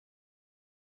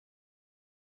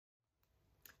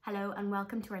Hello and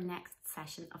welcome to our next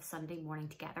session of Sunday Morning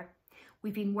Together.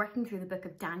 We've been working through the book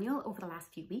of Daniel over the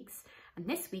last few weeks, and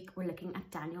this week we're looking at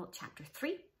Daniel chapter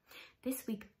 3. This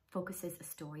week focuses a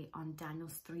story on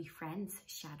Daniel's three friends,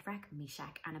 Shadrach,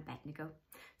 Meshach and Abednego.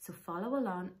 So follow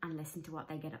along and listen to what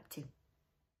they get up to.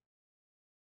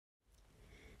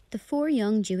 The four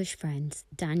young Jewish friends,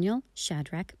 Daniel,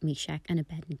 Shadrach, Meshach and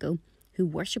Abednego, who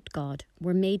worshipped God,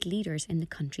 were made leaders in the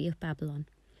country of Babylon.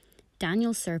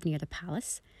 Daniel served near the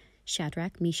palace.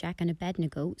 Shadrach, Meshach and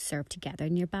Abednego served together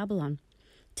near Babylon.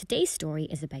 Today's story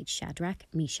is about Shadrach,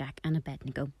 Meshach and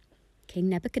Abednego. King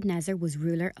Nebuchadnezzar was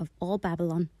ruler of all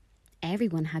Babylon.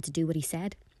 Everyone had to do what he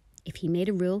said. If he made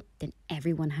a rule, then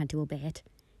everyone had to obey it.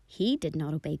 He did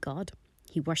not obey God.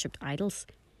 He worshipped idols.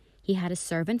 He had his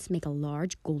servants make a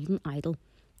large golden idol.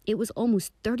 It was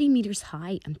almost 30 meters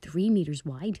high and 3 meters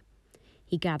wide.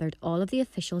 He gathered all of the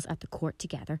officials at the court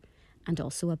together and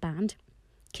also a band.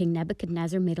 King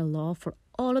Nebuchadnezzar made a law for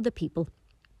all of the people.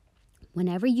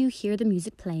 Whenever you hear the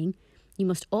music playing, you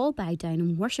must all bow down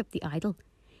and worship the idol.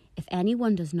 If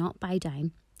anyone does not bow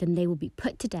down, then they will be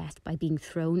put to death by being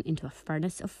thrown into a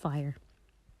furnace of fire.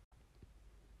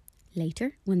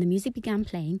 Later, when the music began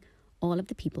playing, all of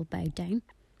the people bowed down,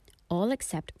 all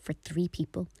except for 3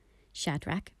 people,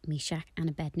 Shadrach, Meshach and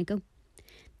Abednego.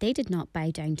 They did not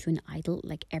bow down to an idol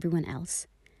like everyone else.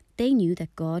 They knew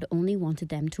that God only wanted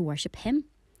them to worship him.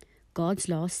 God's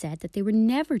law said that they were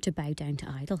never to bow down to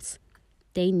idols.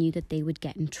 They knew that they would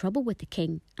get in trouble with the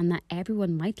king and that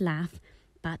everyone might laugh,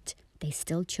 but they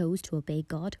still chose to obey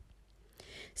God.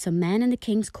 Some men in the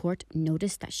king's court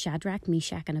noticed that Shadrach,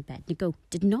 Meshach and Abednego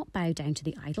did not bow down to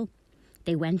the idol.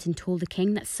 They went and told the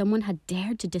king that someone had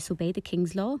dared to disobey the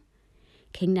king's law.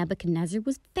 King Nebuchadnezzar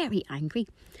was very angry.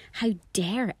 How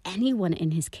dare anyone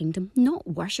in his kingdom not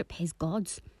worship his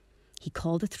gods? He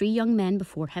called the 3 young men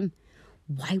before him.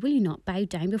 Why will you not bow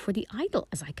down before the idol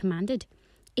as I commanded?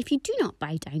 If you do not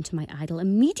bow down to my idol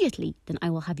immediately, then I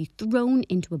will have you thrown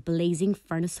into a blazing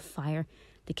furnace of fire,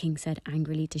 the king said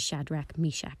angrily to Shadrach,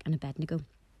 Meshach and Abednego.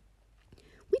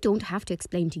 We don't have to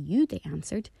explain to you, they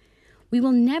answered. We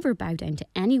will never bow down to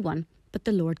anyone but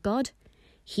the Lord God.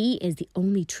 He is the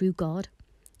only true God.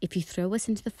 If you throw us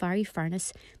into the fiery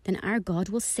furnace, then our God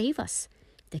will save us.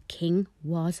 The king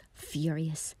was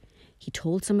furious. He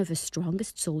told some of his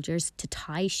strongest soldiers to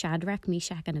tie Shadrach,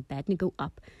 Meshach and Abednego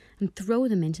up and throw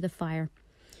them into the fire.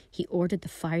 He ordered the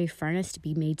fiery furnace to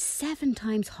be made 7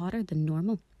 times hotter than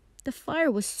normal. The fire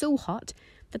was so hot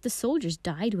that the soldiers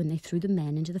died when they threw the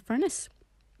men into the furnace.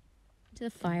 To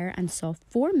the fire and saw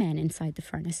 4 men inside the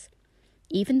furnace.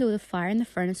 Even though the fire in the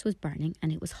furnace was burning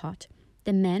and it was hot,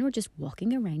 the men were just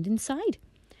walking around inside.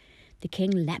 The king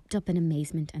leapt up in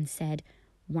amazement and said,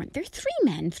 "Weren't there 3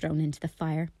 men thrown into the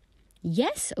fire?"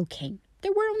 "Yes, O king,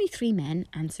 there were only 3 men,"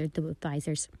 answered the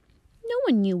advisers. No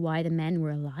one knew why the men were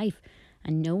alive,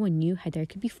 and no one knew how there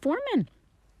could be 4 men.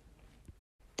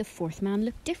 The 4th man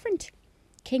looked different.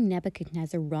 King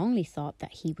Nebuchadnezzar wrongly thought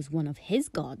that he was one of his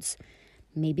gods.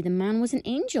 Maybe the man was an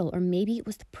angel, or maybe it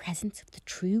was the presence of the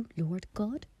true Lord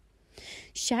God.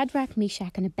 "Shadrach,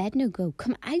 Meshach and Abednego,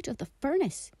 come out of the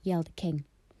furnace," yelled the king.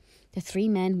 The 3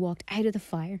 men walked out of the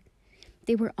fire.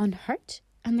 They were unhurt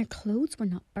and their clothes were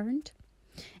not burned.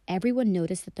 Everyone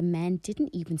noticed that the men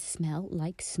didn't even smell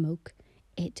like smoke.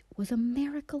 It was a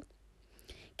miracle.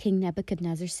 King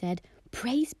Nebuchadnezzar said,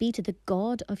 "Praise be to the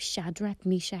God of Shadrach,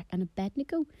 Meshach and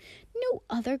Abednego. No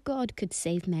other God could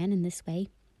save men in this way."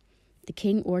 The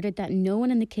king ordered that no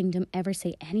one in the kingdom ever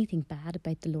say anything bad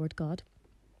about the Lord God.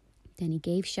 Then he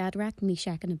gave Shadrach,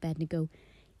 Meshach and Abednego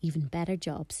even better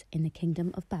jobs in the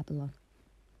kingdom of Babylon.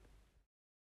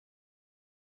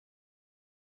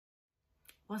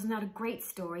 Wasn't that a great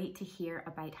story to hear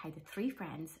about how the 3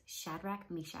 friends, Shadrach,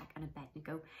 Meshach and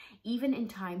Abednego, even in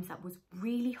times that was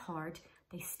really hard,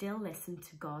 they still listened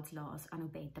to God's laws and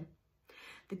obeyed them.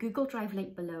 The Google Drive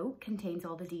link below contains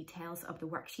all the details of the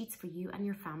worksheets for you and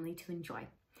your family to enjoy.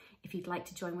 If you'd like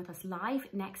to join with us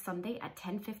live next Sunday at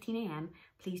 10:15 a.m,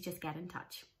 please just get in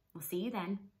touch. We'll see you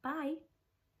then. Bye.